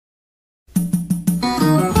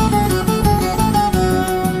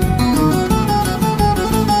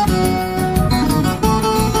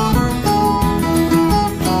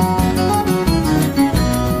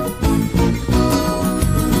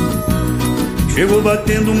Chegou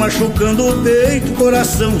batendo, machucando o peito,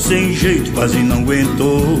 coração sem jeito, quase não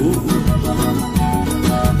aguentou.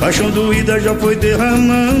 Paixão doída já foi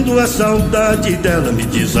derramando, a saudade dela me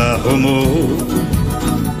desarrumou.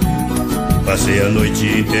 Passei a noite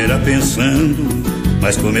inteira pensando,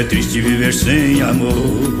 mas como é triste viver sem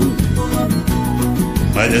amor.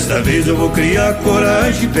 Mas desta vez eu vou criar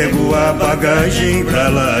coragem, pego a bagagem, pra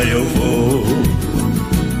lá eu vou.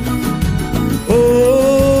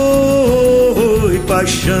 Oi,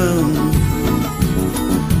 paixão,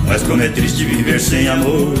 mas como é triste viver sem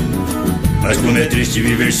amor. Mas como é triste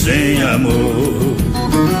viver sem amor.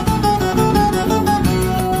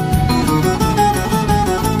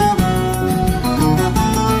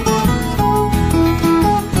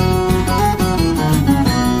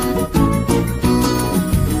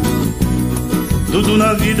 Tudo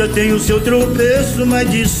na vida tem o seu tropeço, mas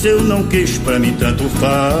disso eu não queixo, pra mim tanto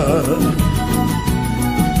faz.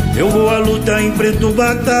 Eu vou à luta, enfrento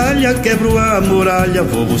batalha, quebro a muralha,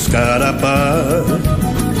 vou buscar a paz.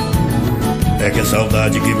 É que a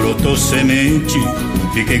saudade que brotou semente,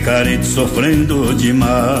 fiquei carente, sofrendo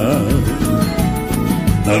demais.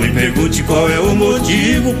 Não me pergunte qual é o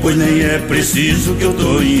motivo, pois nem é preciso que eu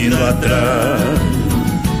tô indo atrás.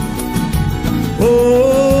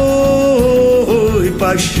 Oi,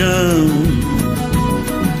 paixão,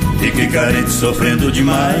 fiquei carente, sofrendo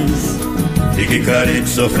demais. Fiquei carente,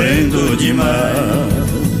 sofrendo demais.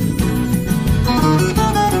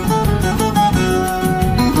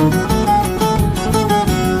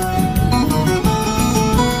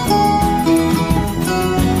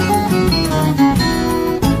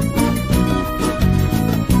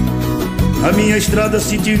 A minha estrada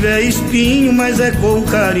se tiver espinho, mas é com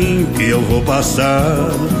carinho que eu vou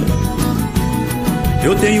passar.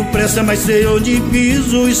 Eu tenho pressa, mas sei onde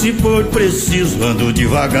piso, e se for preciso ando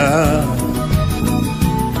devagar.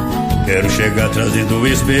 Quero chegar trazendo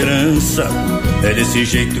esperança, é desse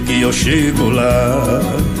jeito que eu chego lá.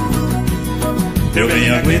 Eu bem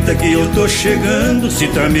aguenta que eu tô chegando, se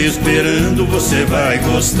tá me esperando você vai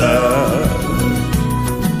gostar.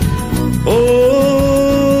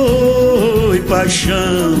 Oi,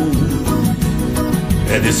 paixão,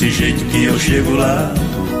 é desse jeito que eu chego lá.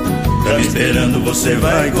 Tá me esperando, você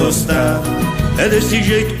vai gostar. É desse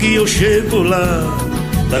jeito que eu chego lá.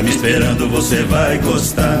 Tá me esperando, você vai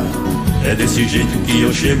gostar. É desse jeito que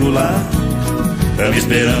eu chego lá. Tá me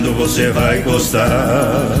esperando, você vai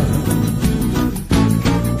gostar.